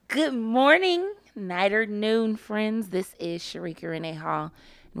Good morning, night or noon, friends. This is Cherekia Hall,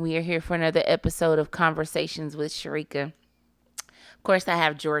 and we are here for another episode of Conversations with Cherekia. Of course, I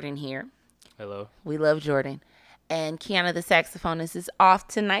have Jordan here. Hello. We love Jordan. And Kiana, the saxophonist, is off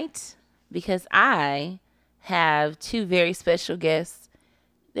tonight because I have two very special guests.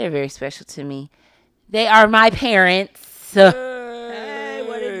 They're very special to me. They are my parents. So, Hey,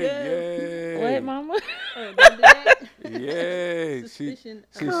 what it do? what, Yay! Mama? Oh, don't do that. Yay! She, Suspicion.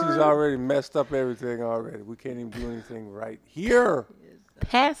 see, she's already messed up everything already. We can't even do anything right here.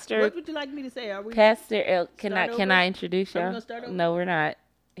 Pastor What would you like me to say? Are we Pastor El, can I start can over? I introduce Are we y'all? gonna start over? No, we're not.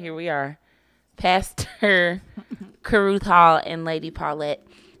 Here we are. Pastor Carruth Hall and Lady Paulette.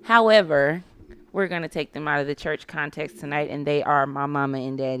 However, we're gonna take them out of the church context tonight, and they are my mama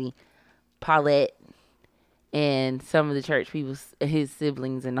and daddy, Paulette, and some of the church people, his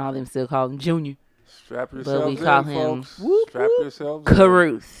siblings, and all them still call him Junior, Strap but we yourselves call in, him folks. whoop Strap whoop yourselves in.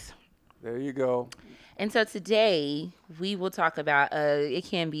 Carruth. There you go. And so today we will talk about it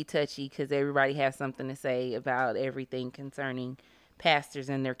can be touchy because everybody has something to say about everything concerning pastors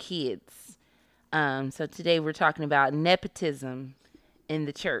and their kids. So today we're talking about nepotism in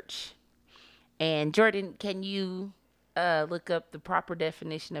the church. And Jordan, can you look up the proper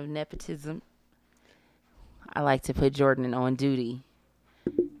definition of nepotism? I like to put Jordan on duty.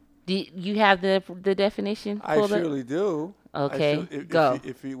 Do you have the definition I pulled up? surely do. Okay, If go.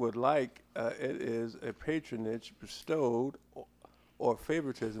 if you would like, it is a patronage bestowed or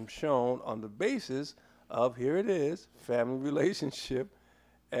favoritism shown on the basis of, here it is, family relationship,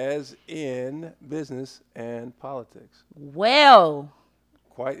 as in business and politics. Well,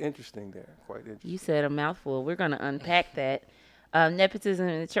 Quite interesting there. Quite interesting. you said a mouthful. We're going to unpack that. Nepotism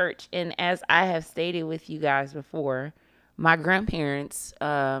in the church. And as I have stated with you guys before, my grandparents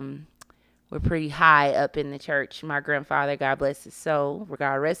were pretty high up in the church. My grandfather, God bless his soul,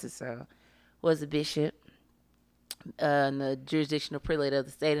 God rest his soul, was a bishop in the jurisdictional prelate of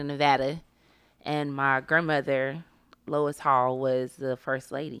the state of Nevada. And my grandmother, Lois Hall, was the first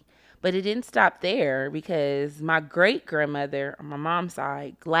lady. But it didn't stop there because my great grandmother on my mom's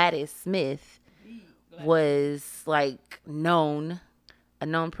side, Gladys Smith, was like a known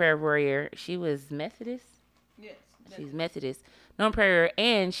prayer warrior. She was Methodist. Yes. She's Methodist, known prayer warrior,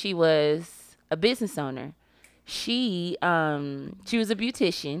 and she was a business owner. She was a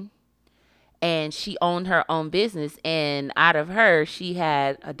beautician, and she owned her own business. And out of her, she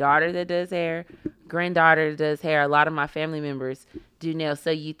had a daughter that does hair, granddaughter that does hair. A lot of my family members do nails. So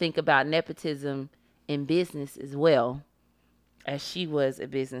you think about nepotism in business as well, as she was a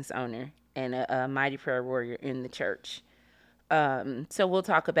business owner and a mighty prayer warrior in the church. So we'll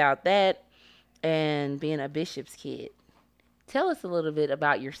talk about that and being a bishop's kid. Tell us a little bit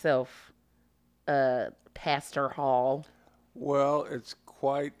about yourself, Pastor Hall. Well, it's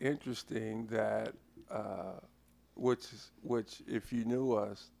quite interesting that, which if you knew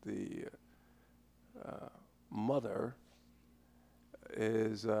us, the mother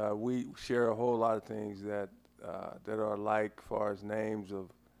is we share a whole lot of things that are alike, as far as names of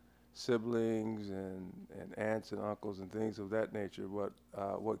siblings and aunts and uncles and things of that nature. But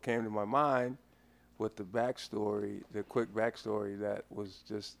what came to my mind with the backstory, the quick backstory that was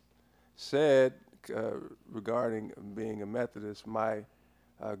just said uh, regarding being a Methodist, my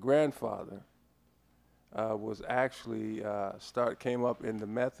grandfather was actually came up in the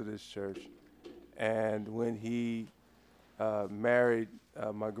Methodist church, and when he married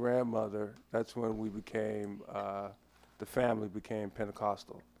my grandmother, that's when the family became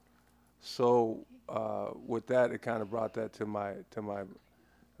Pentecostal. So with that, it kind of brought that to my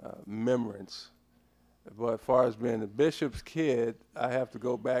remembrance. But as far as being a bishop's kid, I have to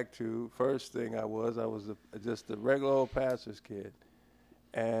go back to first thing just a regular old pastor's kid,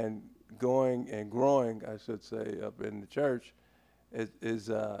 and going and growing, I should say, up in the church, it is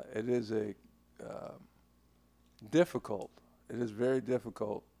a uh, difficult. It is very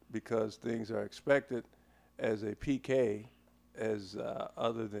difficult because things are expected as a PK, as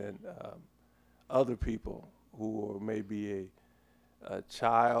other than other people who are maybe a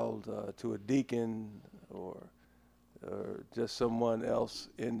child to a deacon, or just someone else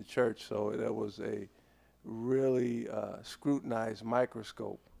in the church. So there was a really scrutinized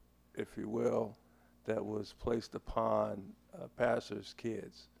microscope, if you will, that was placed upon pastors'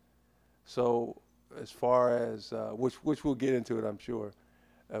 kids. So as far as which we'll get into it, I'm sure,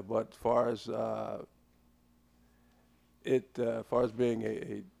 but as far as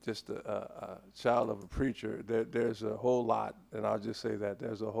being just a child of a preacher, there's a whole lot, and I'll just say that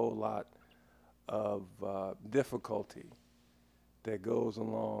there's a whole lot of difficulty that goes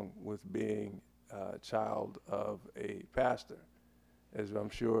along with being a child of a pastor. as I'm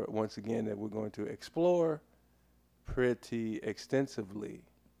sure once again that we're going to explore pretty extensively.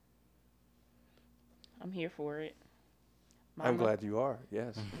 I'm here for it. I'm glad you are.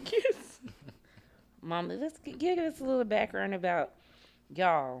 Yes. Yes. Mama, give us a little background about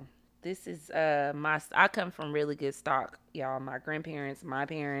y'all. This is I come from really good stock, y'all. My grandparents, my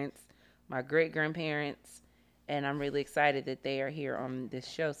parents, my great grandparents, and I'm really excited that they are here on this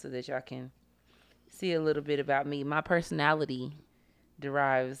show so that y'all can see a little bit about me. My personality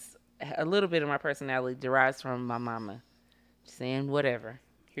derives a little bit of my personality derives from my mama. Saying whatever.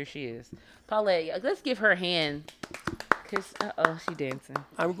 Here she is. Paulette, let's give her a hand. Cause she dancing.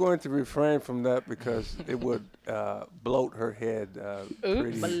 I'm going to refrain from that because it would bloat her head.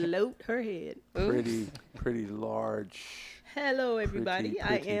 Oops. Bloat her head. Pretty large. Hello, everybody.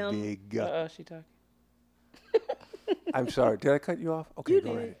 Pretty I am. big. She talking. I'm sorry. Did I cut you off? Okay, You go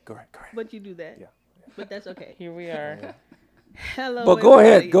did. ahead. Go ahead. But you do that. Yeah. But that's okay. Here we are. Yeah. Hello. But go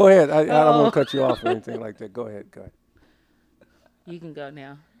everybody. ahead. Go ahead. I don't want to cut you off or anything like that. Go ahead. Go ahead. You can go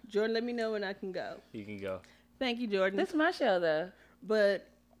now. Jordan, let me know when I can go. You can go. Thank you, Jordan. This is my show, though. But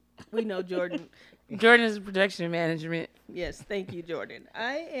we know Jordan. Jordan's production management. Yes, thank you, Jordan.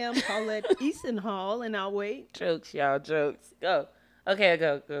 I am Paulette Eason-Hall, and I'll wait. Jokes, y'all. Jokes. Go. Okay,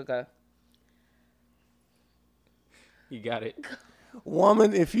 go. You got it.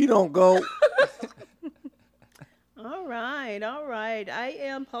 Woman, if you don't go, All right. I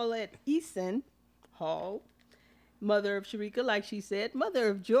am Paulette Eason-Hall, mother of Cherekia, like she said, mother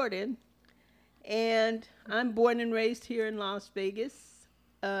of Jordan, and I'm born and raised here in Las Vegas.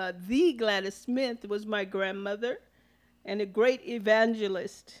 The Gladys Smith was my grandmother and a great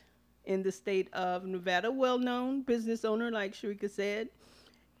evangelist in the state of Nevada, well-known business owner, like Cherekia said,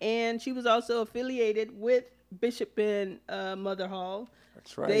 and she was also affiliated with Bishop and Mother Hall.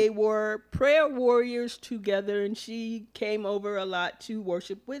 that's right. They were prayer warriors together, and she came over a lot to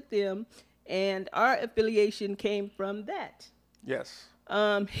worship with them, and our affiliation came from that. Yes.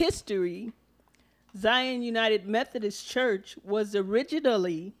 History. Zion United Methodist Church was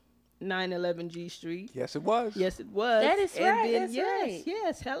originally 911 G Street. Yes, it was. Yes, it was. That is right, Then, that's yes, right.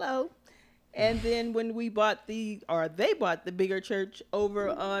 yes, hello. And then when they bought the bigger church over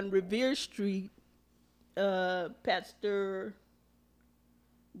on Revere Street, Pastor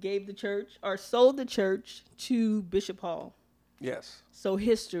gave the church or sold the church to Bishop Hall. Yes. So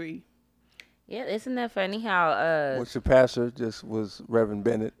history. Yeah, isn't that funny how Which the pastor just was Reverend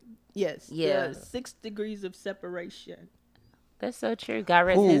Bennett. Yes. Yeah. 6 degrees of separation. that's so true. God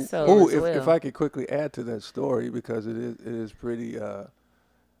rest his soul as well. If I could quickly add to that story because it is pretty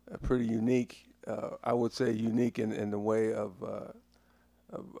unique. I would say unique in the way of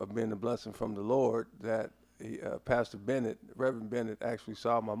being a blessing from the Lord that Pastor Bennett, Reverend Bennett, actually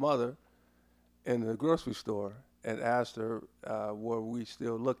saw my mother in the grocery store and asked her, were we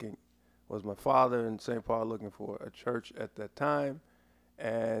still looking? Was my father in St. Paul looking for a church at that time?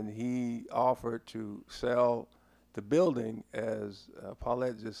 And he offered to sell the building, as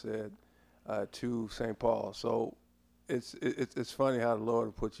Paulette just said, to St. Paul. So it's funny how the Lord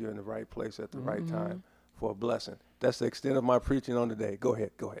will put you in the right place at the right time for a blessing. That's the extent of my preaching on today. Go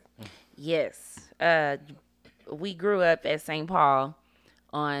ahead. Yes. We grew up at St. Paul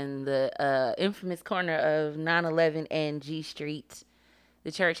on the infamous corner of 911 and G Street.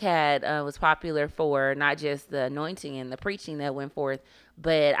 The church was popular for not just the anointing and the preaching that went forth,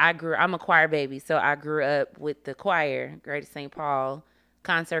 but I'm a choir baby, so I grew up with the choir, Greater St. Paul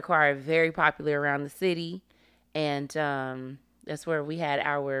concert choir, very popular around the city. And that's where we had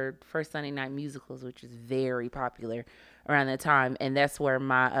our first Sunday night musicals, which was very popular around that time. And that's where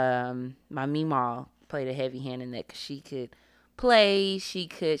my Meemaw played a heavy hand in that because she could play, she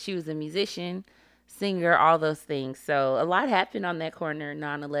was a musician, singer, all those things. So a lot happened on that corner,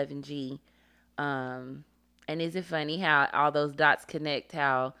 911G. And is it funny how all those dots connect,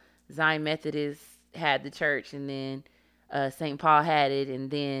 how Zion Methodist had the church and then St. Paul had it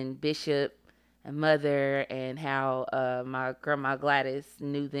and then Bishop and Mother, and how my grandma Gladys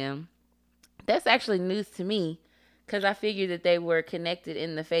knew them. That's actually news to me because I figured that they were connected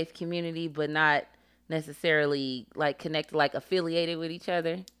in the faith community, but not necessarily like connected, like affiliated with each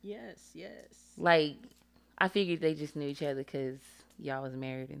other. Yes. Like, I figured they just knew each other because y'all was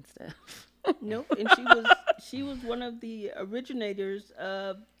married and stuff. Nope. And she was one of the originators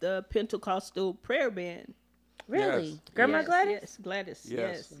of the Pentecostal prayer band. Really? Yes. Grandma Yes, Gladys? Yes, Gladys.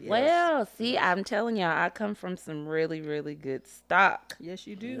 Yes. Yes. Well, see, I'm telling y'all, I come from some really, really good stock. Yes,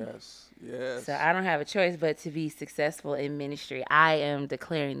 you do. Yes. So I don't have a choice but to be successful in ministry. I am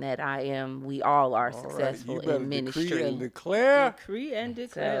declaring that we all are All right. successful You better in ministry. decree and declare. Decree and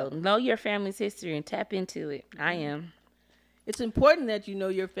declare. So know your family's history and tap into it. I am. It's important that you know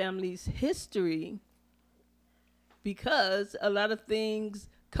your family's history because a lot of things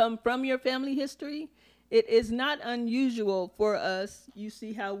come from your family history. It is not unusual for us. You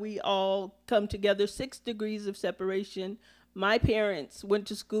see how we all come together, 6 degrees of separation. My parents went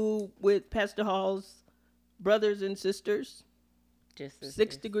to school with Pastor Hall's brothers and sisters. Just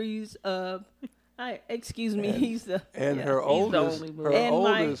 6 degrees of, excuse me, And, he's the, and yeah. her He's the oldest, only her boy. And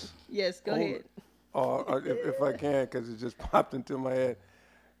my, oldest, yes, go old- ahead. if I can, because it just popped into my head.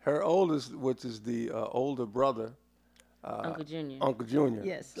 Her oldest, which is the older brother, Uncle Junior. Uncle Junior,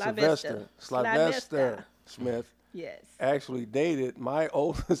 Yes, Sylvester Sylvester. Smith, Yes, actually dated my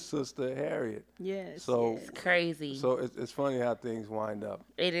oldest sister, Harriet. yes. So, yes. Crazy. so it's funny how things wind up.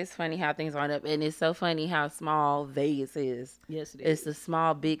 It is funny how things wind up, and it's so funny how small Vegas is. Yes, it It's is. a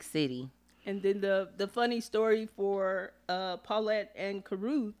small, big city. And then the funny story for Paulette and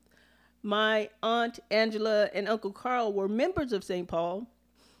Carruth, my aunt Angela and Uncle Carl were members of St. Paul.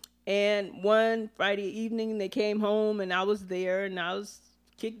 And one Friday evening, they came home, and I was there, and I was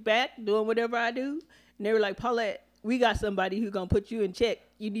kicked back doing whatever I do. And they were like, Paulette, we got somebody who's going to put you in check.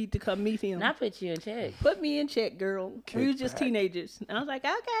 You need to come meet him. Not put you in check. Put me in check, girl. We was Kick just back. teenagers. And I was like,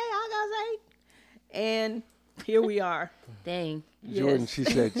 okay, I'll go say. And here we are. Dang. Jordan,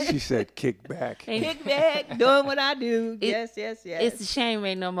 Yes. she said, kick back. And Kick back, doing what I do. It- Yes, yes. it's a shame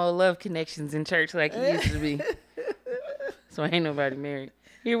ain't no more love connections in church like it used to be. So ain't nobody married.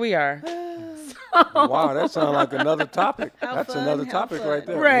 Here we are. Wow, that sounds like another topic. How That's fun, another how topic fun. right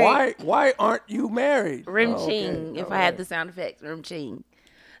there. Right. Why aren't you married? Rim Oh, ching, okay. if All I had right. the sound effects. Rim ching.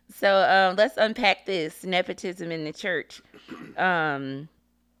 So let's unpack this nepotism in the church.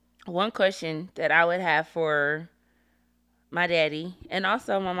 One question that I would have for my daddy and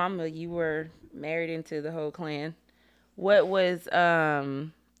also my mama, you were married into the whole clan. What was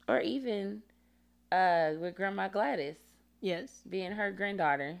or even with Grandma Gladys Yes. being her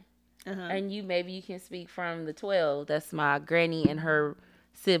granddaughter, Uh-huh. and you maybe you can speak from the 12. That's my granny and her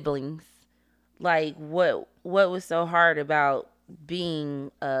siblings. Like what was so hard about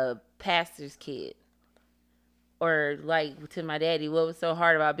being a pastor's kid? Or like to my daddy, what was so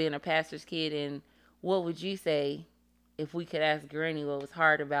hard about being a pastor's kid, and what would you say if we could ask Granny what was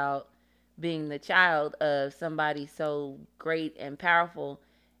hard about being the child of somebody so great and powerful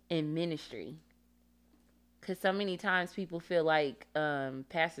in ministry? Because so many times people feel like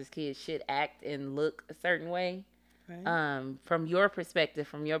pastors' kids should act and look a certain way. Right. From your perspective,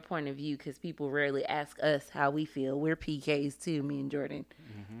 from your point of view, because people rarely ask us how we feel. We're PKs too, me and Jordan.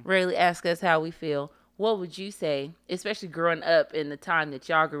 Rarely ask us how we feel. What would you say, especially growing up in the time that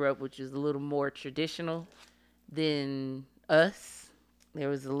y'all grew up, which is a little more traditional than us? There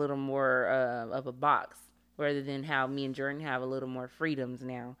was a little more of a box, rather than how me and Jordan have a little more freedoms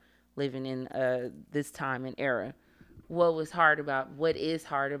now, living in this time and era. What is hard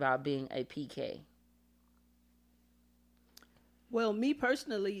about being a PK? Well, me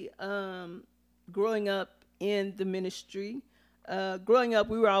personally, growing up in the ministry, growing up,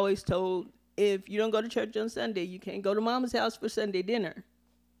 we were always told if you don't go to church on Sunday, you can't go to mama's house for Sunday dinner.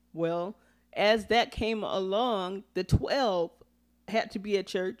 Well, as that came along, the 12 had to be at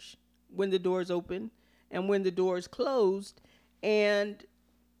church when the doors opened and when the doors closed. And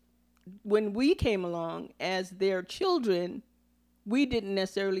when we came along as their children, we didn't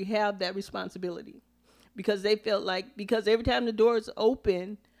necessarily have that responsibility because they felt like because every time the doors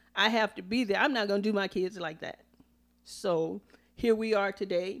open, I have to be there. I'm not going to do my kids like that. So here we are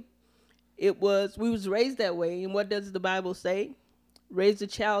today. We was raised that way. And what does the Bible say? Raise a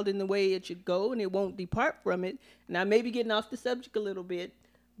child in the way it should go and it won't depart from it. And I may be getting off the subject a little bit,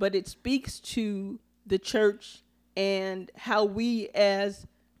 but it speaks to the church and how we as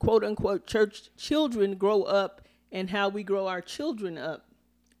quote unquote church children grow up and how we grow our children up.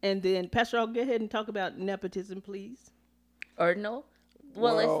 And then Pastor, I'll go ahead and talk about nepotism, please. Or no?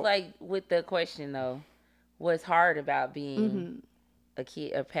 Well, Well- it's like with the question though, what's hard about being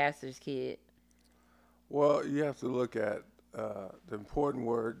a pastor's kid? Well, you have to look at the important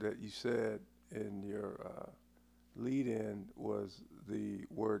word that you said in your lead-in was the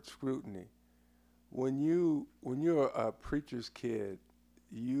word scrutiny. When you're a preacher's kid,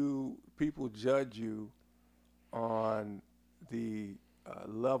 people judge you on the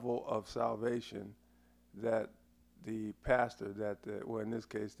level of salvation that the pastor, in this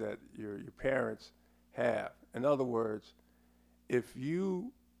case, that your parents have. In other words, if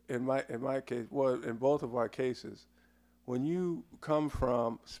you, in my case, well, in both of our cases, when you come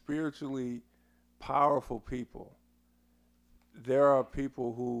from spiritually powerful people, there are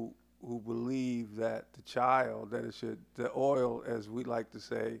people who believe that the oil, as we like to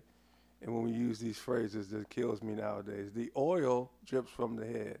say, And when we use these phrases, that kills me nowadays. The oil drips from the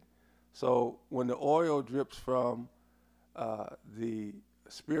head. So when the oil drips from the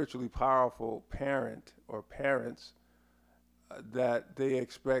spiritually powerful parent or parents, that they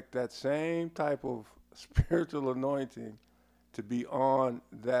expect that same type of spiritual anointing to be on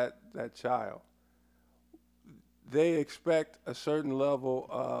that child. They expect a certain level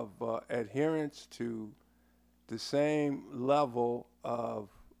of adherence to the same level of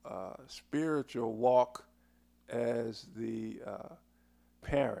spiritual walk as the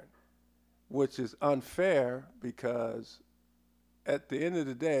parent, which is unfair because at the end of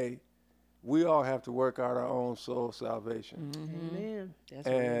the day, we all have to work out our own soul salvation. Mm-hmm. Amen. That's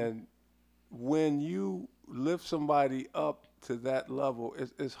real. And when you lift somebody up to that level,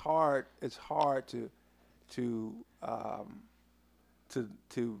 it's hard. It's hard to um,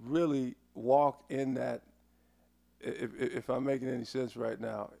 to really walk in that. If I'm making any sense right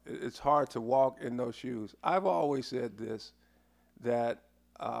now, it's hard to walk in those shoes. I've always said this, that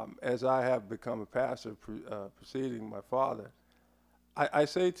as I have become a pastor preceding my father, I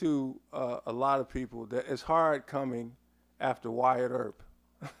say to a lot of people that it's hard coming after Wyatt Earp.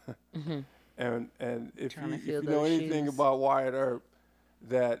 Mm-hmm. And if Trying to you fill know those anything shoes. about Wyatt Earp,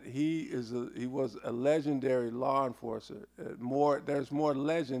 that he was a legendary law enforcer. There's more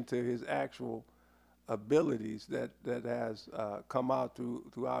legend to his actual abilities that has come out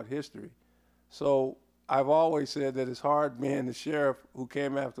throughout history. So I've always said that it's hard being the sheriff who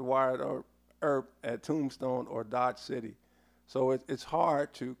came after Wyatt Earp at Tombstone or Dodge City. So it's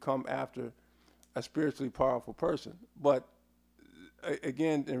hard to come after a spiritually powerful person. But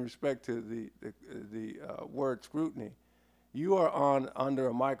again, in respect to the word scrutiny, you are under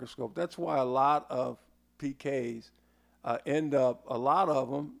a microscope. That's why a lot of PKs end up, a lot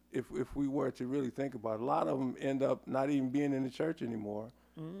of them, if we were to really think about it, a lot of them end up not even being in the church anymore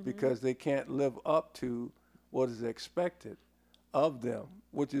because they can't live up to what is expected of them,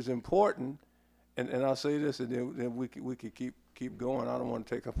 which is important. And I'll say this, and then we could keep going. I don't want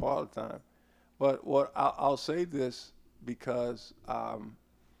to take up all the time, but I'll say this because a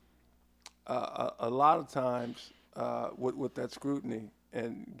lot of times with that scrutiny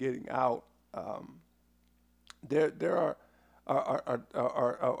and getting out, there are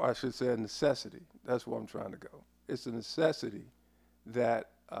I should say a necessity. That's where I'm trying to go. It's a necessity that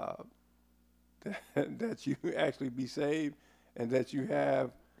that you actually be saved and that you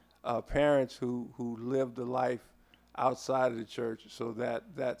have parents who live the life outside of the church, so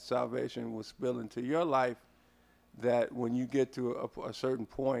that salvation will spill into your life, that when you get to a certain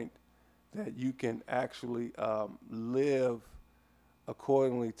point that you can actually live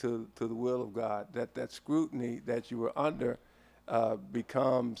accordingly to the will of God, that scrutiny that you were under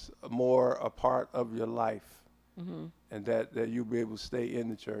becomes more a part of your life, Mm-hmm. and that you'll be able to stay in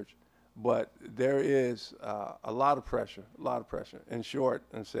the church. But there is a lot of pressure, a lot of pressure. In short,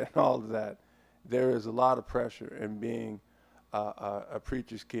 and saying all of that, there is a lot of pressure in being a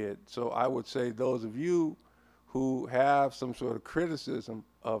preacher's kid. So I would say those of you who have some sort of criticism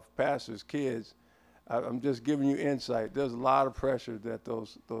of pastors' kids, I'm just giving you insight. There's a lot of pressure that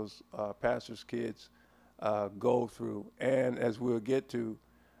those pastors' kids go through, and as we'll get to,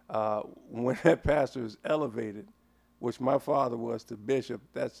 when that pastor is elevated, which my father was to bishop,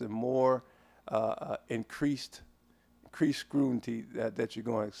 that's a more increased scrutiny that you're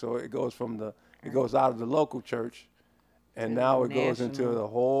going. So it goes it goes out of the local church, and To now the it goes into national. the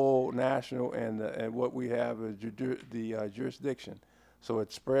whole national, and what we have is the jurisdiction. So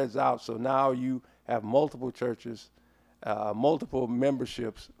it spreads out. So now you have multiple churches, multiple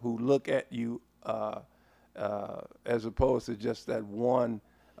memberships who look at you as opposed to just that one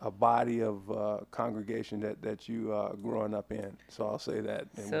body of congregation that you growing up in. So I'll say that.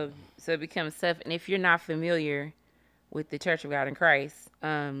 So it becomes tough. And if you're not familiar with the Church of God in Christ,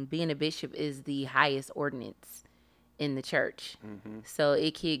 being a bishop is the highest ordinance in the church. Mm-hmm. So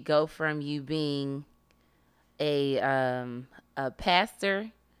it could go from you being a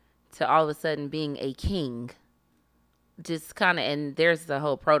pastor to all of a sudden being a king. Just kind of, and there's the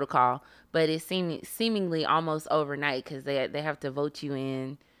whole protocol, but it's seemingly almost overnight because they have to vote you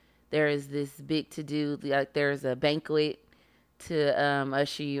in. There is this big to do, like there's a banquet to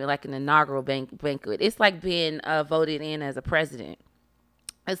usher you, like an inaugural banquet. It's like being voted in as a president.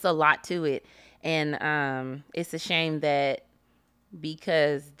 It's a lot to it, and it's a shame that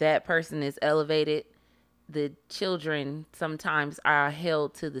because that person is elevated, the children sometimes are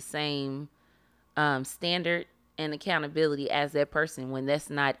held to the same standard and accountability as that person when that's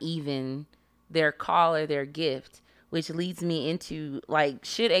not even their call or their gift, which leads me into like,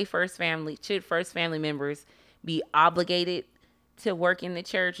 should first family members be obligated to work in the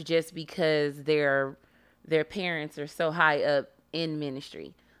church just because their parents are so high up in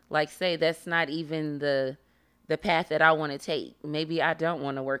ministry. Like, say that's not even the path that I want to take. Maybe I don't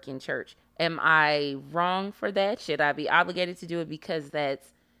want to work in church. Am I wrong for that? Should I be obligated to do it because that's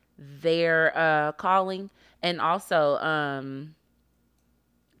their calling? And also,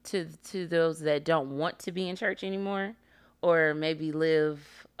 to those that don't want to be in church anymore, or maybe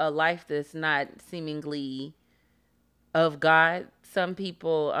live a life that's not seemingly of God. Some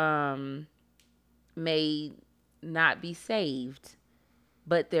people may not be saved,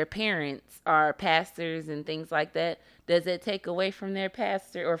 but their parents are pastors and things like that. Does it take away from their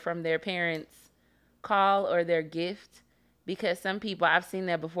pastor or from their parents' call or their gift? Because some people, I've seen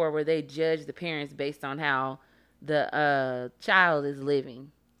that before, where they judge the parents based on how the child is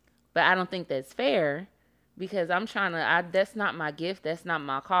living. But I don't think that's fair, because that's not my gift. That's not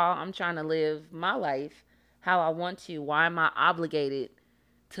my call. I'm trying to live my life how I want to. Why am I obligated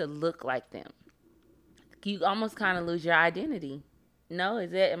to look like them? You almost kind of lose your identity. No,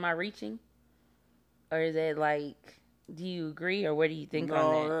 am I reaching? Or is it like, do you agree, or what do you think on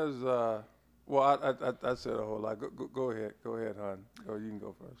No, that? there's well, I said a whole lot. Go ahead, hon. Go, you can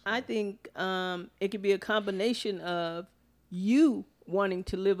go first. I think it could be a combination of you wanting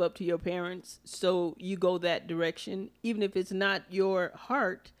to live up to your parents, so you go that direction, even if it's not your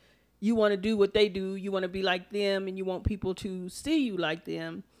heart. You want to do what they do. You want to be like them, and you want people to see you like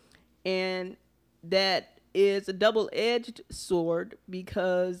them. And that is a double-edged sword,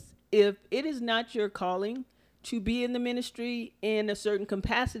 because if it is not your calling to be in the ministry in a certain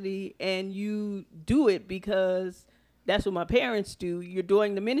capacity, and you do it because that's what my parents do, you're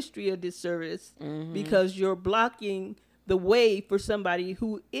doing the ministry a disservice, because you're blocking the way for somebody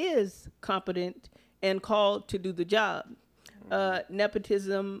who is competent and called to do the job.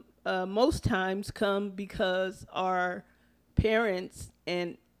 Nepotism most times come because our parents,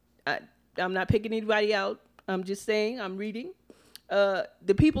 and I'm not picking anybody out, I'm just saying, I'm reading,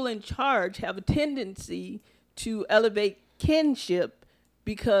 the people in charge have a tendency to elevate kinship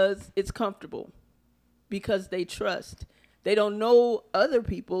because it's comfortable, because they trust. They don't know other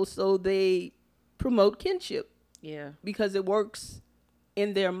people, so they promote kinship. Yeah. Because it works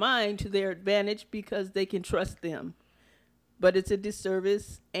in their mind to their advantage, because they can trust them. But it's a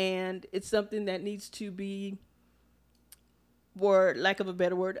disservice, and it's something that needs to be, for lack of a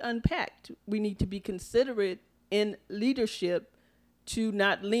better word, unpacked. We need to be considerate in leadership to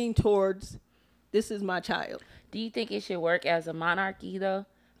not lean towards, this is my child. Do you think it should work as a monarchy, though?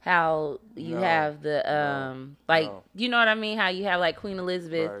 How you No, have the no. you know what I mean? How you have like Queen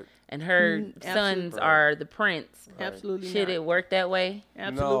Elizabeth Right. and her Absolutely. sons are the prince. Right. Absolutely Should not. it work that way?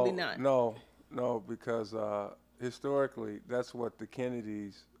 Absolutely no, not. No, because historically, that's what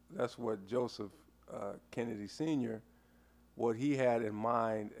that's what Joseph Kennedy Sr., what he had in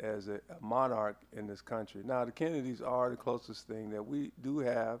mind as a monarch in this country. Now, the Kennedys are the closest thing that we do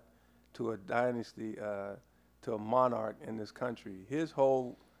have to a dynasty, to a monarch in this country. His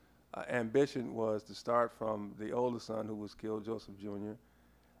whole ambition was to start from the oldest son, who was killed, Joseph Jr.,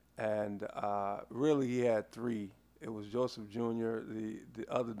 and really he had three. It was Joseph Jr., the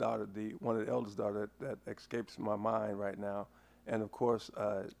other daughter, one of the eldest daughter that escapes my mind right now, and of course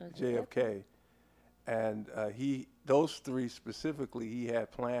JFK. And those three specifically, he had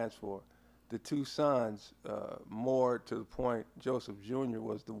plans for. The two sons, more to the point, Joseph Jr.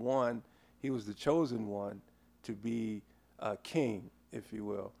 was he was the chosen one to be king, if you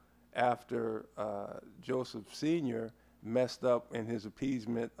will, after Joseph Sr. messed up in his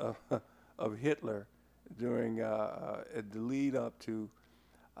appeasement of Hitler during the lead up to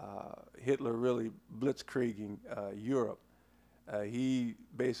Hitler really blitzkrieging Europe. He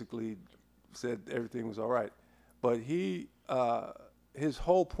basically said everything was all right, but his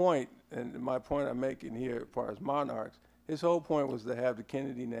whole point, and my point I'm making here as far as monarchs, his whole point was to have the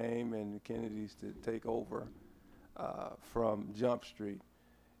Kennedy name and the Kennedys to take over from Jump Street.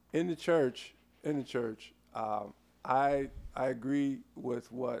 In the church, I agree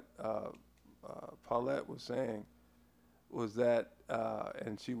with what Paulette was saying, was that,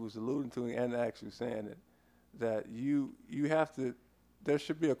 and she was alluding to and actually saying it, that you have to, there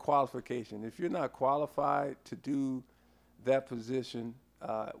should be a qualification. If you're not qualified to do that position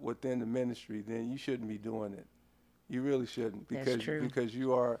within the ministry, then you shouldn't be doing it. You really shouldn't, That's true. because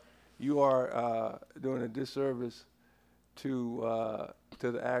you are doing a disservice to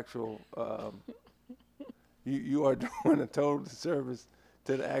the actual. You are doing a total disservice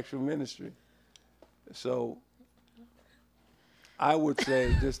to the actual ministry. So I would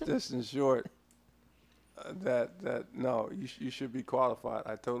say, just in short, that no, you should be qualified.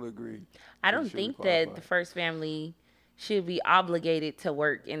 I totally agree. I You don't should be think that the qualified. first family should be obligated to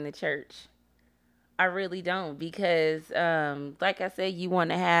work in the church. I really don't, because like I said, you want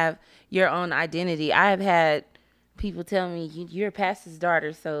to have your own identity. I've had people tell me, you're a pastor's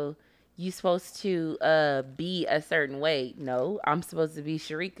daughter, so you supposed to be a certain way. No, I'm supposed to be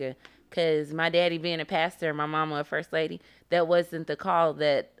Cherekia, because my daddy being a pastor and my mama a first lady, that wasn't the call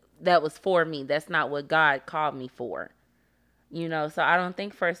that was for me. That's not what God called me for. So I don't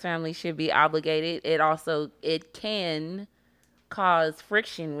think first family should be obligated. It can cause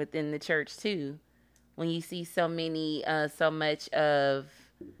friction within the church too, when you see so much of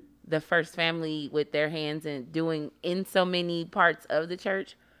the first family with their hands and doing in so many parts of the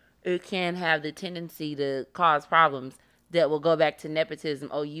church. It can have the tendency to cause problems that will go back to nepotism.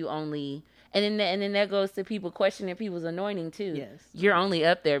 Oh, you only, and then that goes to people questioning people's anointing too. Yes. You're only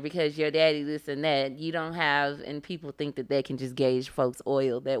up there because your daddy this and that. You don't have, and people think that they can just gauge folks'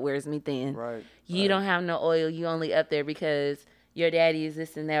 oil. That wears me thin. Right. You Right. don't have no oil. You only up there because your daddy is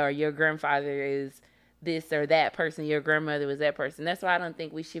this and that, or your grandfather is this or that person, your grandmother was that person. That's why I don't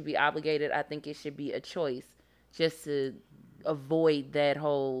think we should be obligated. I think it should be a choice, just to avoid that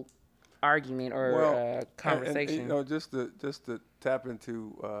whole argument or Well, conversation. and just to tap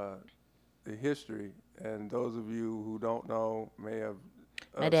into the history, and those of you who don't know may have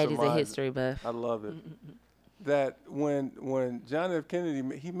My daddy's a surmised history buff. I love it. That when John F.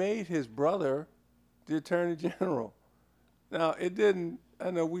 Kennedy, he made his brother the Attorney General. Now, it didn't,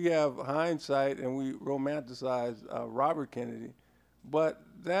 I know we have hindsight and we romanticize Robert Kennedy, but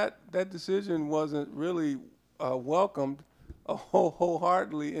that decision wasn't really welcomed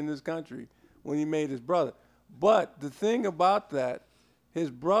wholeheartedly in this country when he made his brother. But the thing about that, his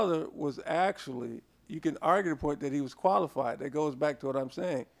brother was actually, you can argue the point that he was qualified. That goes back to what I'm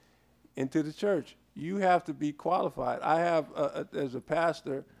saying. Into the church, you have to be qualified. I have, as a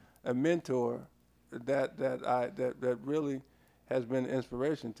pastor, a mentor that really has been an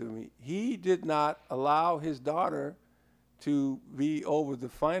inspiration to me. He did not allow his daughter to be over the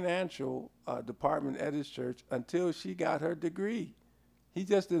financial department at his church until she got her degree. He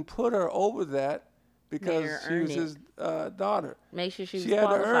just didn't put her over that because she was his daughter. Make sure she was She had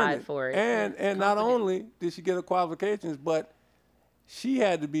to earn qualified it. for it. And not only did she get her qualifications, but she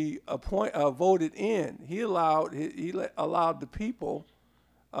had to be voted in. He allowed the people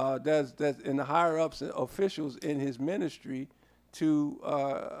that's in the higher ups and officials in his ministry to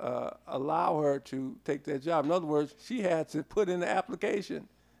allow her to take that job. In other words, she had to put in the application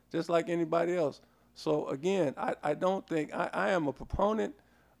just like anybody else. So again, I don't think I am a proponent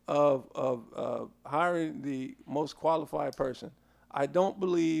of hiring the most qualified person. I don't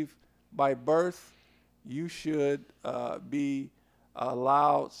believe by birth you should be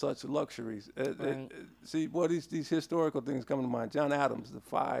allowed such luxuries. Right. See, what these historical things come to mind. John Adams, the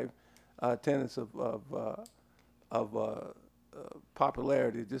 5 tenets of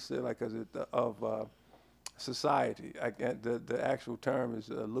popularity, just say like of society. I can't, the actual term is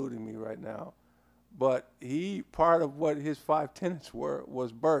eluding me right now. But part of what his 5 tenets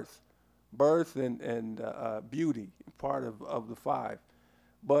was birth and beauty, part of the 5.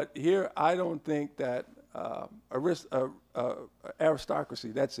 But here, I don't think that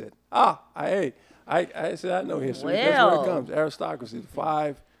aristocracy. That's it. I said I know history. That's where it Well. comes. Aristocracy. The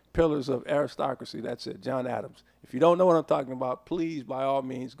 5 pillars of aristocracy. That's it. John Adams. If you don't know what I'm talking about, please, by all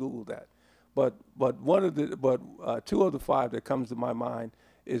means, Google that. But two of the 5 that comes to my mind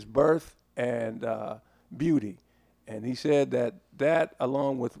is birth and beauty. And he said that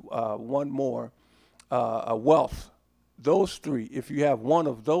along with one more, wealth. Those 3, if you have one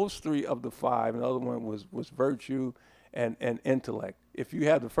of those 3 of the 5, and the other one was virtue and intellect. If you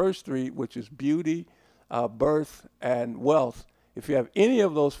have the first 3, which is beauty, birth, and wealth, if you have any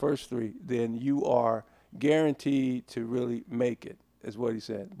of those first 3, then you are guaranteed to really make it, is what he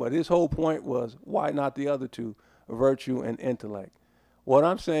said. But his whole point was, why not the other 2, virtue and intellect? What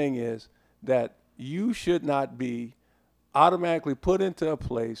I'm saying is that you should not be automatically put into a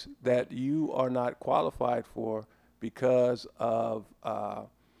place that you are not qualified for because of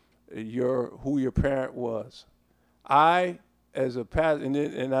who your parent was. I, as a pastor,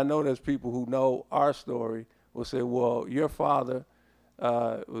 and I know there's people who know our story, will say, well, your father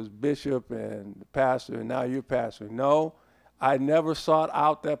was bishop and pastor, and now you're pastor. No, I never sought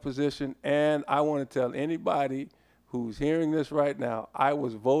out that position, and I want to tell anybody who's hearing this right now, I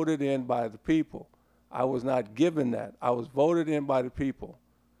was voted in by the people. I was not given that. I was voted in by the people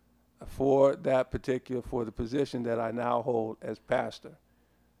for the position that I now hold as pastor.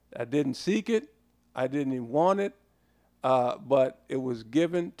 I didn't seek it. I didn't even want it, but it was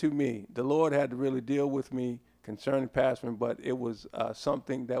given to me. The Lord had to really deal with me concerning pastoring, but it was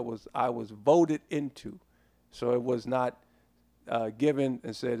something that I was voted into. So it was not given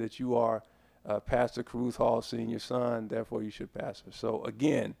and said that you are Pastor Carruth Hall senior son, therefore you should pastor. So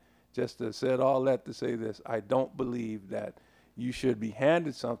again, just to said all that to say this, I don't believe that you should be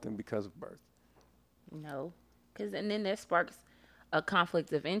handed something because of birth. No, because and then that sparks a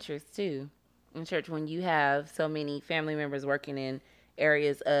conflict of interest too in church when you have so many family members working in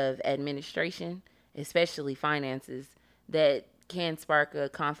areas of administration, especially finances, that can spark a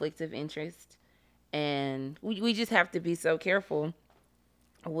conflict of interest. And we just have to be so careful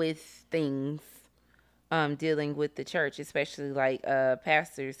with things dealing with the church, especially like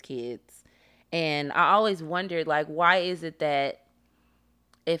pastors' kids. And I always wondered, like, why is it that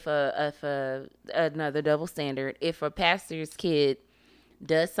if a another double standard, if a pastor's kid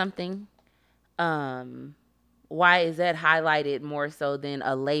does something, um, why is that highlighted more so than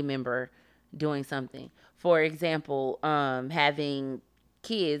a lay member doing something? For example, having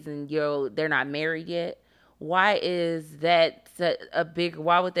kids and they're not married yet. Why is that a big?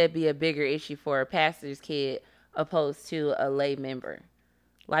 Why would that be a bigger issue for a pastor's kid opposed to a lay member?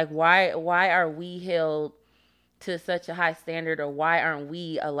 Like why are we held to such a high standard, or why aren't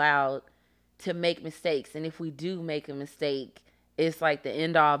we allowed to make mistakes? And if we do make a mistake, it's like the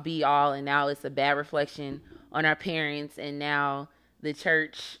end all be all, and now it's a bad reflection on our parents, and now the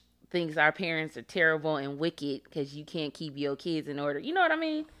church thinks our parents are terrible and wicked because you can't keep your kids in order. You know what I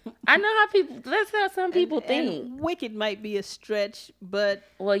mean? I know how people, that's how some people think. And wicked might be a stretch, but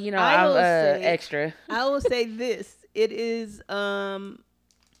Well, you know, I I'm will say, extra. I will say this. It is an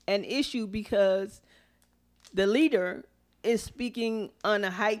issue because the leader is speaking on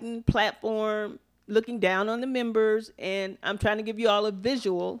a heightened platform, looking down on the members, and I'm trying to give you all a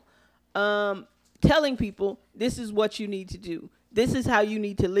visual, telling people this is what you need to do. This is how you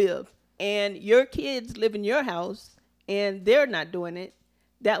need to live. And your kids live in your house, and they're not doing it.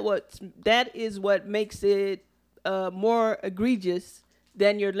 That is what makes it more egregious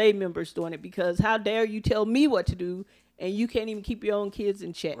than your lay members doing it. Because how dare you tell me what to do, and you can't even keep your own kids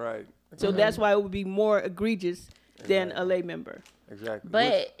in check. Right. So that's why it would be more egregious than a lay member. Exactly.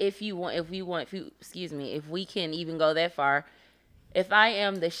 But if we can even go that far, if I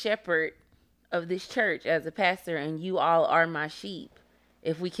am the shepherd of this church as a pastor and you all are my sheep,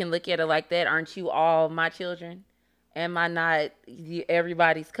 if we can look at it like that, aren't you all my children? Am I not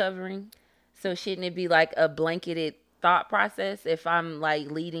everybody's covering? So shouldn't it be like a blanketed thought process? If I'm like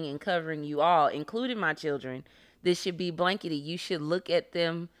leading and covering you all, including my children, this should be blanketed. You should look at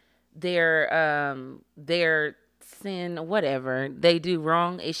them, their sin, whatever they do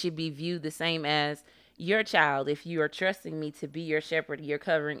wrong, it should be viewed the same as your child. If you are trusting me to be your shepherd, your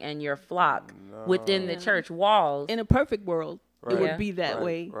covering, and your flock within the church walls. In a perfect world, Right. it would be that Right.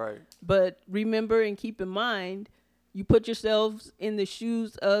 way. Right. But remember and keep in mind, you put yourselves in the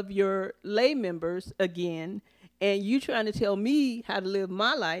shoes of your lay members again, and you trying to tell me how to live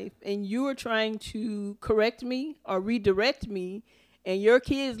my life, and you are trying to correct me or redirect me, and your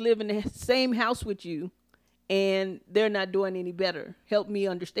kids live in the same house with you, and they're not doing any better. Help me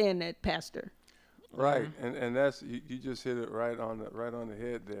understand that, Pastor. Right, and that's you just hit it right on the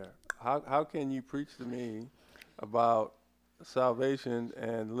head there. How can you preach to me about salvation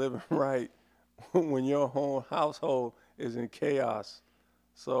and living right when your whole household is in chaos?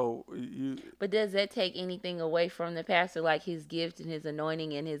 So you. But does that take anything away from the pastor, like his gift and his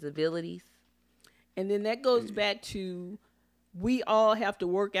anointing and his abilities? And then that goes back to, we all have to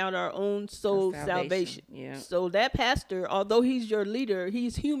work out our own soul salvation. Yeah. So that pastor, although he's your leader,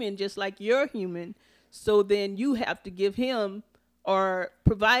 he's human just like you're human. So then you have to give him or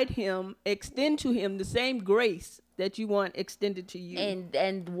provide him, extend to him the same grace that you want extended to you.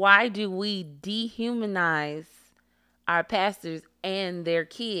 And why do we dehumanize our pastors and their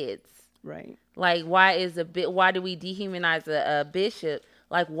kids? Right. Like, why do we dehumanize a bishop?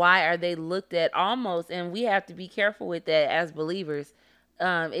 Like, why are they looked at almost, and we have to be careful with that as believers.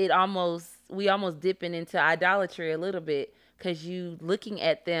 We almost dipping into idolatry a little bit, because you looking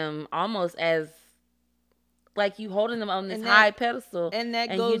at them almost as like you holding them on this high pedestal, and that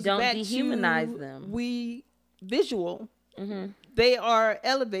and goes you don't back dehumanize to them. Visual. Mm-hmm. They are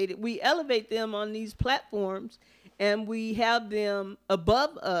elevated. We elevate them on these platforms, and we have them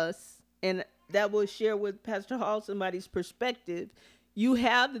above us, and that will share with Pastor Hall somebody's perspective. You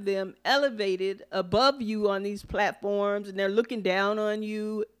have them elevated above you on these platforms, and they're looking down on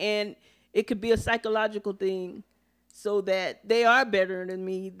you, and it could be a psychological thing, so that they are better than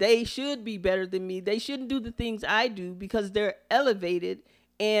me. They should be better than me. They shouldn't do the things I do because they're elevated,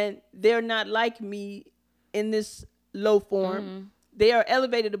 and they're not like me in this low form. Mm-hmm. They are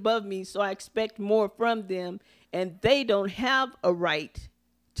elevated above me, so I expect more from them, and they don't have a right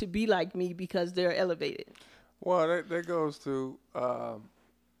to be like me because they're elevated. Well, that goes to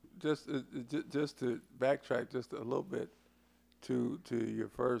just to backtrack just a little bit to your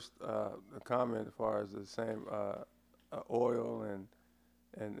first comment as far as the same oil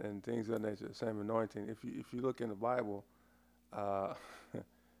and things of that nature, the same anointing. If you look in the Bible, uh,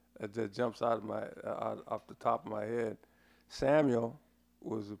 that jumps out of my off the top of my head. Samuel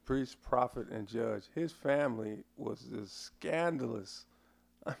was a priest, prophet, and judge. His family was just scandalous.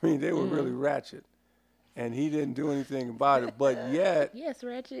 I mean, they were really ratchet, and he didn't do anything about it. Yes,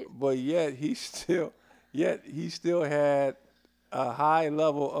 Ratchet. But yet he still had a high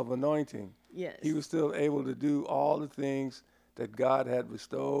level of anointing. Yes. He was still able to do all the things that God had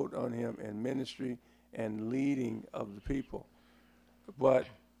bestowed on him in ministry and leading of the people. But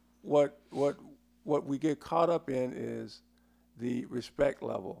what we get caught up in is the respect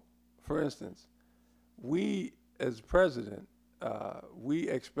level. For instance, we as president, we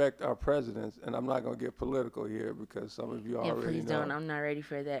expect our presidents, and I'm not going to get political here because some of you Yeah, already please know. don't. I'm not ready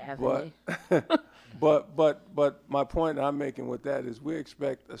for that But happening. but my point I'm making with that is we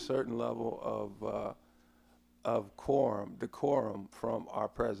expect a certain level of decorum from our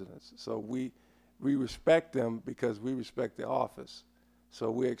presidents. So we respect them because we respect the office. So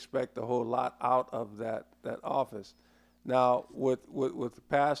we expect a whole lot out of that office. Now with the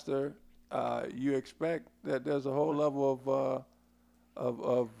pastor, you expect that there's a whole level of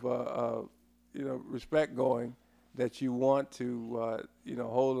respect going, that you want to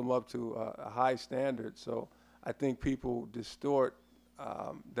hold them up to a high standard. So I think people distort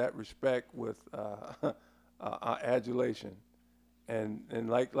that respect with adulation, and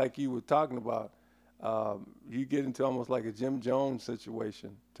like you were talking about, you get into almost like a Jim Jones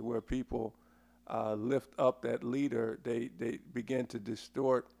situation to where people lift up that leader. They begin to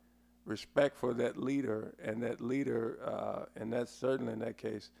distort respect for that leader, and that leader, and that's certainly in that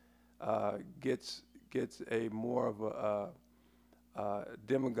case, gets a more of a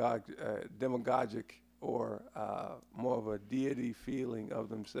demagogic or more of a deity feeling of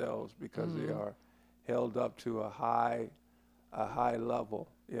themselves because they are held up to a high level.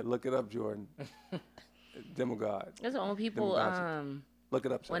 Yeah, look it up, Jordan. Demagogue. That's when people Demagogic. Look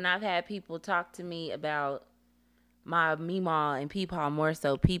it up, sir. when I've had people talk to me about my Meemaw and Peepaw, more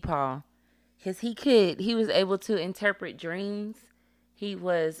so Peepaw, because he was able to interpret dreams. He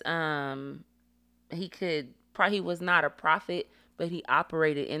was he was not a prophet, but he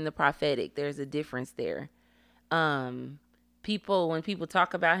operated in the prophetic. There's a difference there. When people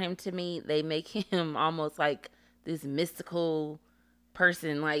talk about him to me, they make him almost like this mystical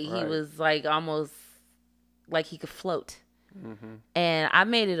person, like he Right. was like almost like he could float. Mm-hmm. And I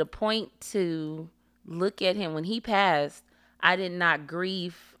made it a point to look at him when he passed. I did not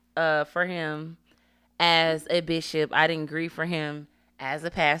grieve for him as a bishop. I didn't grieve for him as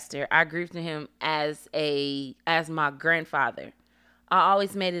a pastor. I grieved for him as my grandfather. I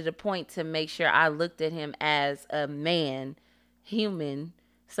always made it a point to make sure I looked at him as a man, human,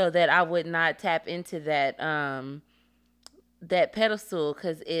 so that I would not tap into that pedestal.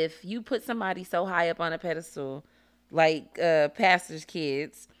 Because if you put somebody so high up on a pedestal, like pastors'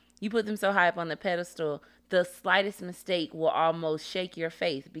 kids, you put them so high up on the pedestal, the slightest mistake will almost shake your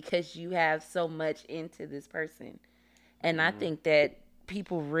faith because you have so much into this person. And I think that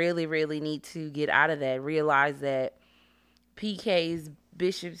people really, really need to get out of that, realize that PKs,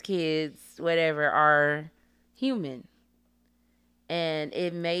 bishops' kids, whatever, are human. And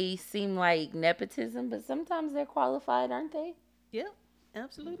it may seem like nepotism, but sometimes they're qualified, aren't they? Yeah,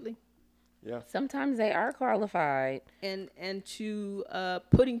 absolutely. Yeah. Sometimes they are qualified. And to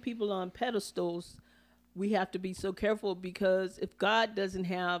putting people on pedestals, we have to be so careful, because if God doesn't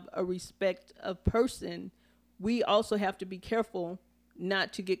have a respect of person, we also have to be careful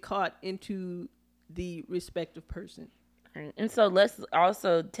not to get caught into the respect of person. And so let's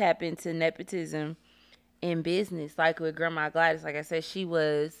also tap into nepotism in business. Like with Grandma Gladys, like I said, she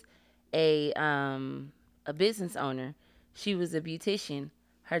was a business owner. She was a beautician.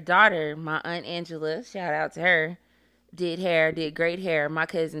 Her daughter, my Aunt Angela, shout out to her, did great hair. My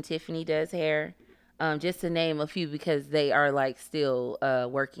cousin Tiffany does hair. Just to name a few, because they are like still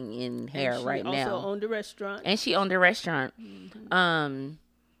working in hair right now. And she also owned a restaurant. And she owned a restaurant. Mm-hmm.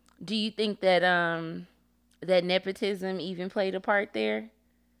 Do you think that that nepotism even played a part there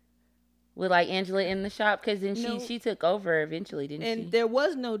with like Angela in the shop? Because then No. she took over eventually, didn't she? And there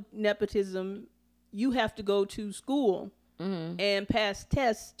was no nepotism. You have to go to school and pass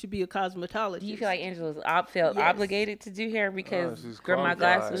tests to be a cosmetologist. Do you feel like Angela felt Yes. obligated to do hair because she's Grandma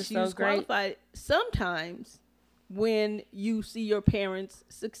Glass was She so was great? qualified. Sometimes when you see your parents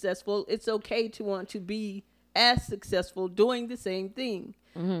successful, it's okay to want to be as successful doing the same thing.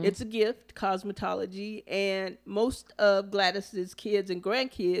 It's a gift, cosmetology, and most of Gladys's kids and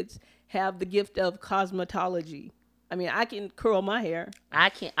grandkids have the gift of cosmetology. I mean, I can curl my hair. I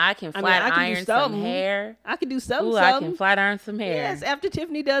can I mean, flat I can do iron some something. hair. I can do something. Ooh, I can flat iron some hair. Yes, after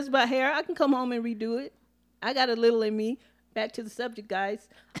Tiffany does my hair, I can come home and redo it. I got a little in me. Back to the subject, guys.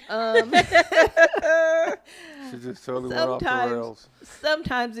 She just totally went off the rails.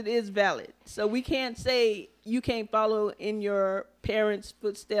 Sometimes it is valid. So we can't say you can't follow in your parents'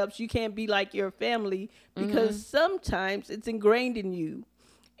 footsteps. You can't be like your family because sometimes it's ingrained in you.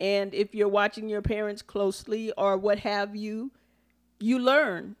 And if you're watching your parents closely or what have you, you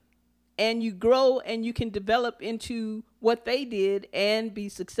learn and you grow and you can develop into what they did and be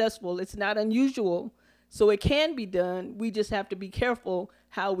successful. It's not unusual. So it can be done. We just have to be careful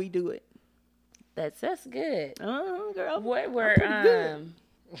how we do it. That's good. Oh, girl. What I'm were pretty good.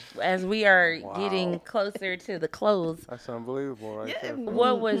 as we are Wow. getting closer to the close? That's unbelievable, right Yeah.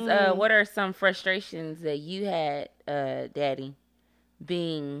 there. What are some frustrations that you had, Daddy,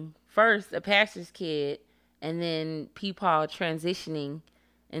 being first a pastor's kid and then Peepaw transitioning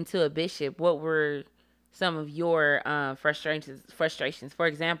into a bishop? What were some of your frustrations? For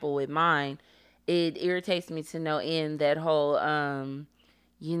example, with mine, it irritates me to no end that whole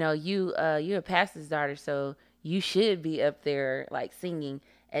you're a pastor's daughter, so you should be up there like singing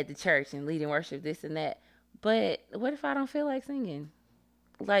at the church and leading worship, this and that. But what if I don't feel like singing?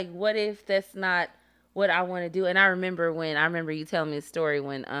 Like, what if that's not what I want to do? And I remember you telling me a story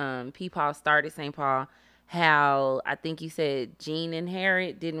when Peepaw started St. Paul, how I think you said Jean and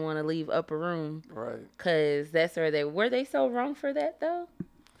Harriet didn't want to leave Upper Room Right. because that's where they were. They so wrong for that though?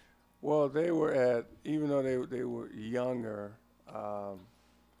 Well, they were even though they were younger, I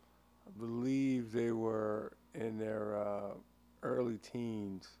believe they were in their early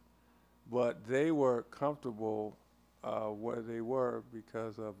teens, but they were comfortable where they were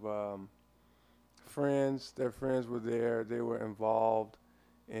because of friends. Their friends were there. They were involved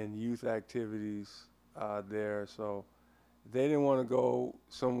in youth activities there, so they didn't want to go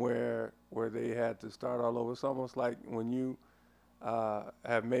somewhere where they had to start all over. It's almost like when you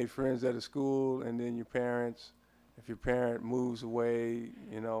have made friends at a school, and then if your parent moves away,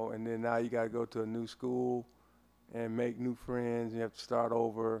 and then now you got to go to a new school and make new friends. You have to start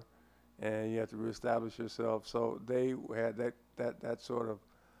over, and you have to reestablish yourself. So they had that sort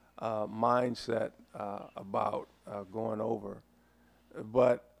of mindset about going over.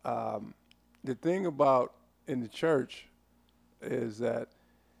 But the thing about in the church is that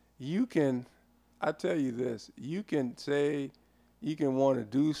I tell you this, you can say you can want to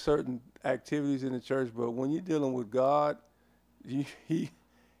do certain activities in the church, but when you're dealing with God,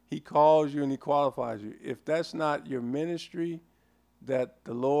 He calls you and He qualifies you. If that's not your ministry that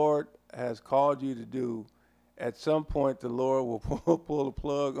the Lord has called you to do, at some point the Lord will pull the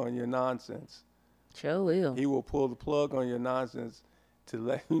plug on your nonsense. Sure will. He will pull the plug on your nonsense to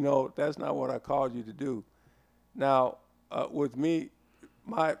let you know that's not what I called you to do. Now, with me,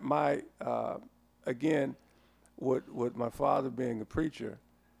 my again, with my father being a preacher,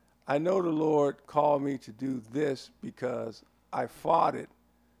 I know the Lord called me to do this because I fought it.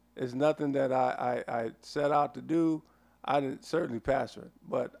 It's nothing that I set out to do. I didn't certainly pastor it,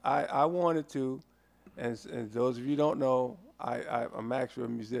 but I wanted to, and those of you who don't know, I'm actually a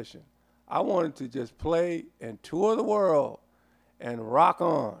musician. I wanted to just play and tour the world and rock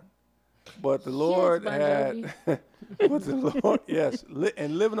on. But the Lord Bon had, but the Lord, yes,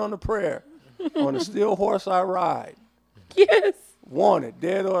 and living on the prayer, on the still horse I ride. Yes. Wanted,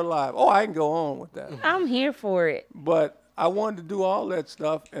 dead or alive. Oh, I can go on with that. I'm here for it. But I wanted to do all that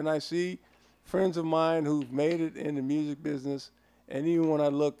stuff, and I see friends of mine who've made it in the music business, and even when I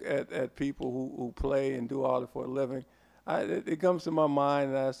look at people who play and do all it for a living, it comes to my mind,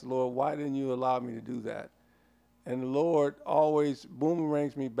 and I ask the Lord, why didn't you allow me to do that? And the Lord always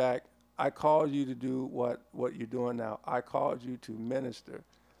boomerangs me back. I called you to do what you're doing now. I called you to minister.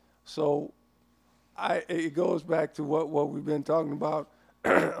 So it goes back to what we've been talking about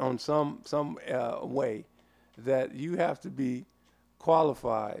on some way, that you have to be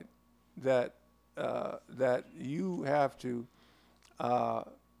qualified, that you have to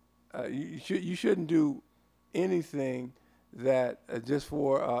you shouldn't do anything that just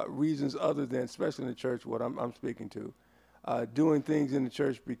for reasons other than, especially in the church, what I'm speaking to, doing things in the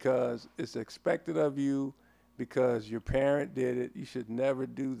church because it's expected of you, because your parent did it. You should never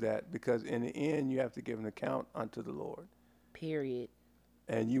do that, because in the end you have to give an account unto the Lord. Period.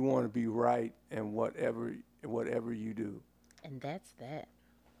 And you want to be right in whatever you do. And that's that.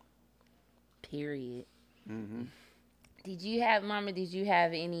 Period. Mm-hmm. Mama, did you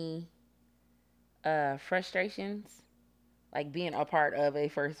have any frustrations, like being a part of a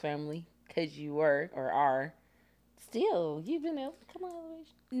first family, because you were or are still. You've been able. Come on,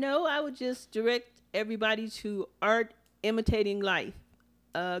 Elevation. No, I would just direct everybody to Art Imitating Life.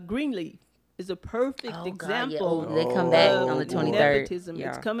 Greenleaf is a perfect Oh God, yeah. Oh, example they come back on Oh the of 23rd. boy. nepotism. It's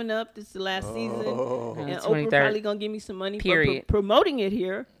Yeah, coming up. This is the last season, on the Oh, and Oprah 23rd. probably gonna give me some money for Period. promoting it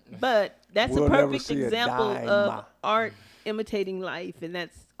here. But that's a we'll never perfect see a example dime. of art imitating life, and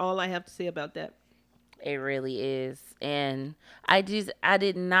that's all I have to say about that. It really is. And I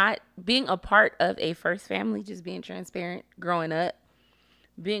did not, being a part of a first family, just being transparent, growing up,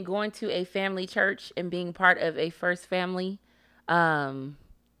 being going to a family church and being part of a first family, um,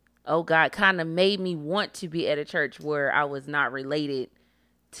 oh God, kind of made me want to be at a church where I was not related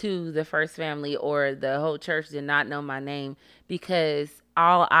to the first family or the whole church did not know my name because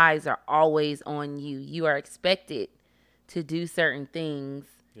all eyes are always on you. You are expected to do certain things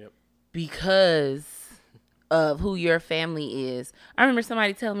Yep. because of who your family is. I remember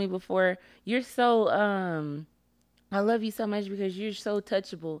somebody telling me before, you're so I love you so much because you're so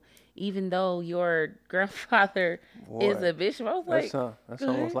touchable even though your grandfather is Boy, a bishop. I was like, that's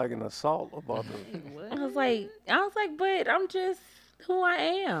almost like an assault about the. What? but I'm just who I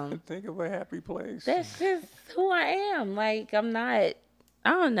am. Think of a happy place. That's just who I am. Like I'm not I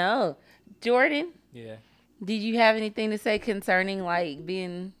don't know. Jordan, Yeah. did you have anything to say concerning like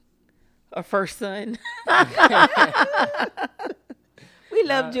being a first son? We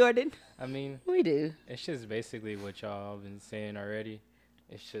love Nah, Jordan. I mean, We do. it's just basically what y'all been saying already.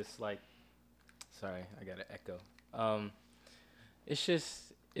 It's just like, sorry, I got an echo. Um, it's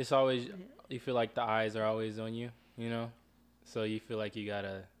just, it's always, you feel like the eyes are always on you, you know? So you feel like you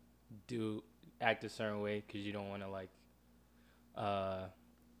gotta act a certain way because you don't want to like, uh,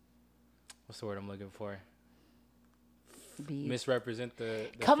 what's the word I'm looking for? Misrepresent the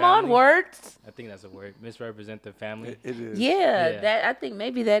Come family. on, words. I think that's a word. Misrepresent the family. It is. Yeah, Yeah. that I think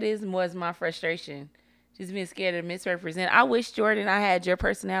maybe that was my frustration. Just being scared to misrepresent. I wish Jordan I had your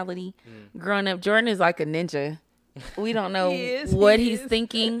personality growing up. Jordan is like a ninja. We don't know He is, what he he's is.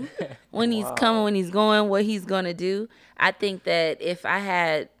 thinking when he's Wow. coming, when he's going, what he's gonna do. I think that if I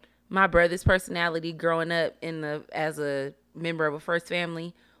had my brother's personality growing up as a member of a first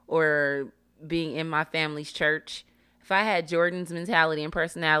family or being in my family's church, if I had Jordan's mentality and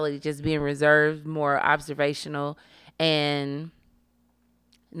personality, just being reserved, more observational, and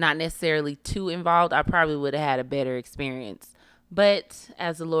not necessarily too involved, I probably would have had a better experience. But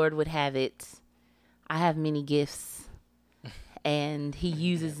as the Lord would have it, I have many gifts, and He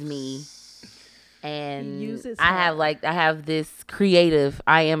uses me. And He uses I her. have this creative.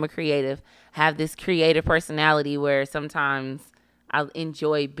 I am a creative. Have this creative personality where sometimes I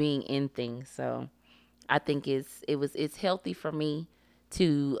enjoy being in things. So I think it's healthy for me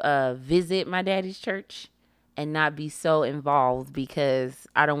to visit my daddy's church and not be so involved because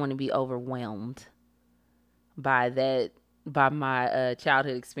I don't want to be overwhelmed by my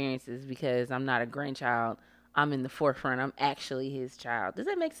childhood experiences because I'm not a grandchild. I'm in the forefront. I'm actually his child. Does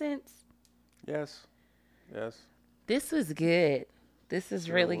that make sense? Yes. Yes. This was good. This is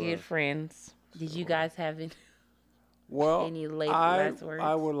Sure really good, was. friends. Did Sure you was. guys have Well, any I last words?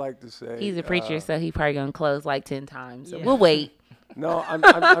 I would like to say He's a preacher, so he probably gonna close like 10 times. So Yeah. we'll wait. no, I'm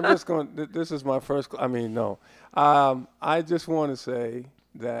just going. This is my first. I mean, no. I just want to say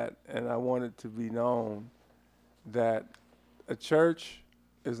that, and I want it to be known that a church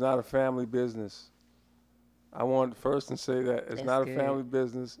is not a family business. I want first to say that it's That's not good. a family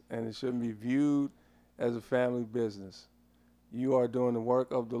business, and it shouldn't be viewed as a family business. You are doing the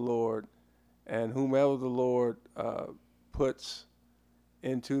work of the Lord, and whomever the Lord puts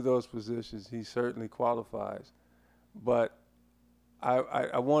into those positions, He certainly qualifies. But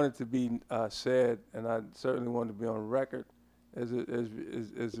I want it to be said, and I certainly want to be on record as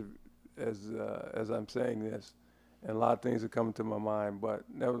I'm saying this, and a lot of things are coming to my mind. But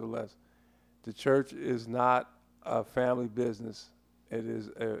nevertheless, the church is not a family business. It is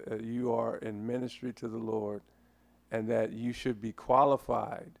you are in ministry to the Lord, and that you should be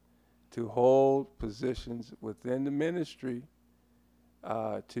qualified to hold positions within the ministry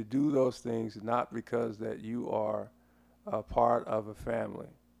to do those things, not because that you are a part of a family,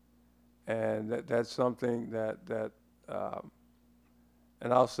 and that's something that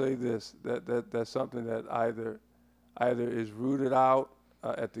and I'll say this that's something that either is rooted out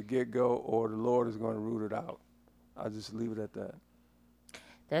at the get-go, or the Lord is going to root it out. I'll just leave it at that.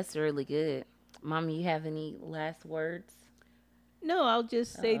 That's really good. Mommy, you have any last words? No, I'll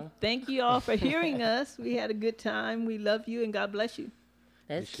just say Uh-oh. thank you all for hearing us. We had a good time. We love you, and God bless you.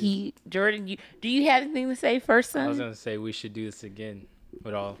 That's should- key. Jordan, do you have anything to say first, I was son? gonna say we should do this again.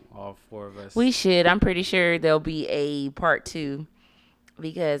 with all four of us. We should. I'm pretty sure there'll be a part 2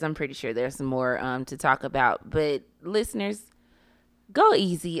 because I'm pretty sure there's some more to talk about. But listeners, go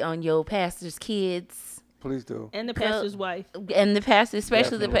easy on your pastor's kids Please do. And the pastor's wife. and the pastor,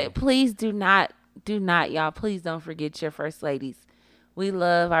 especially Definitely. please do not, y'all. Please don't forget your first ladies. We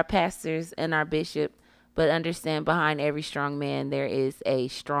love our pastors and our bishop, but understand behind every strong man there is a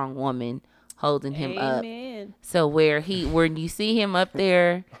strong woman holding him up. Amen. So when you see him up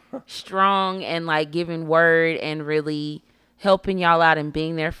there strong and like giving word and really helping y'all out and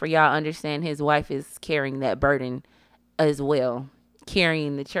being there for y'all, understand his wife is carrying that burden as well,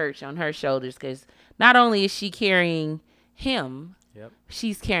 carrying the church on her shoulders, because not only is she carrying him, Yep.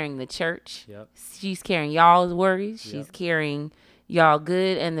 she's carrying the church. Yep. She's carrying y'all's worries. She's Yep. carrying y'all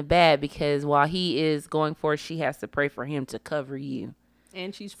good and the bad, because while he is going forth, she has to pray for him to cover you.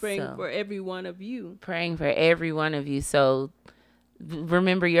 And she's praying So- for every one of you. Praying for every one of you. So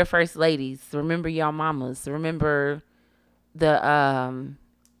remember your first ladies. Remember y'all mamas. Remember the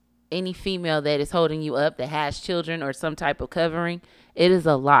any female that is holding you up that has children or some type of covering. It is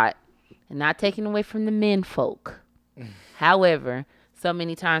a lot. And not taking away from the men folk. However, so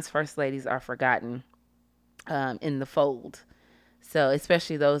many times first ladies are forgotten in the fold. So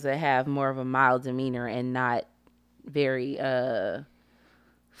especially those that have more of a mild demeanor and not very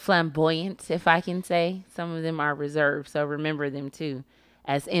flamboyant, if I can say. Some of them are reserved, so remember them too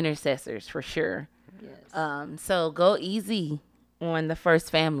as intercessors for sure. Yes. So go easy on the first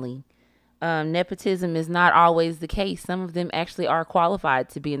family. Nepotism is not always the case. Some of them actually are qualified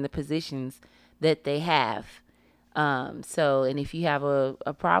to be in the positions that they have. And if you have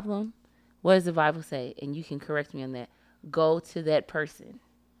a problem, what does the Bible say? And you can correct me on that. Go to that person,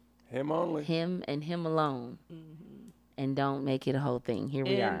 Him only. him and him alone, and don't make it a whole thing. Here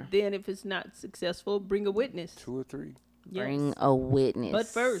we And are. then if it's not successful, bring a witness. 2 or 3. Yes. Bring a witness. But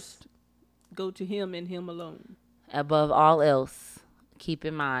first, go to him and him alone. Above all else, keep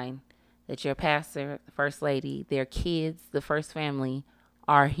in mind that your pastor, the first lady, their kids, the first family,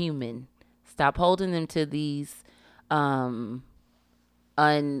 are human. Stop holding them to these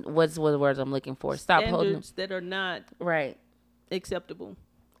what's the word I'm looking for? Stop holding them. Standards that are not Right. acceptable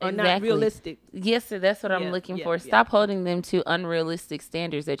or not Exactly. realistic. Yes, sir, that's what I'm Yeah, looking yeah, for. yeah. Stop holding them to unrealistic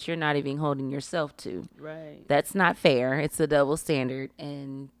standards that you're not even holding yourself to. Right. That's not fair. It's a double standard.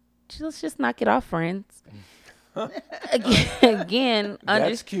 And let's just knock it off, friends. Again,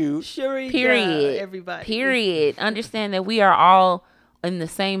 That's cute. Cherekia, Period. everybody. Period. Understand that we are all in the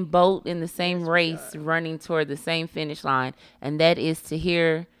same boat, in the same Yes, we race, are. running toward the same finish line. And that is to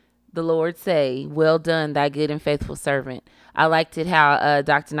hear the Lord say, "Well done, thy good and faithful servant." I liked it how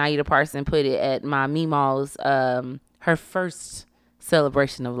Dr. Naida Parson put it at my Meemaw's, her first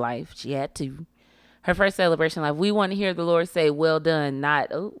celebration of life. She had to. Her first celebration of life. We want to hear the Lord say, "Well done,"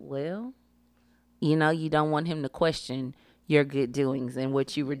 not, "Oh, well." You know, you don't want him to question your good doings and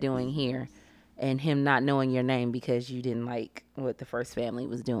what you were doing here, and him not knowing your name because you didn't like what the first family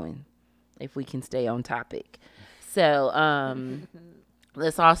was doing, if we can stay on topic. So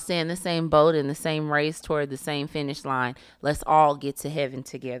let's all stay in the same boat, in the same race, toward the same finish line. Let's all get to heaven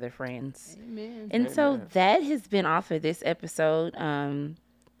together, friends. Amen. And so Amen. that has been all for this episode.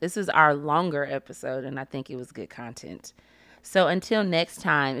 This was our longer episode, and I think it was good content. So until next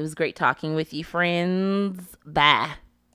time, it was great talking with you, friends. Bye.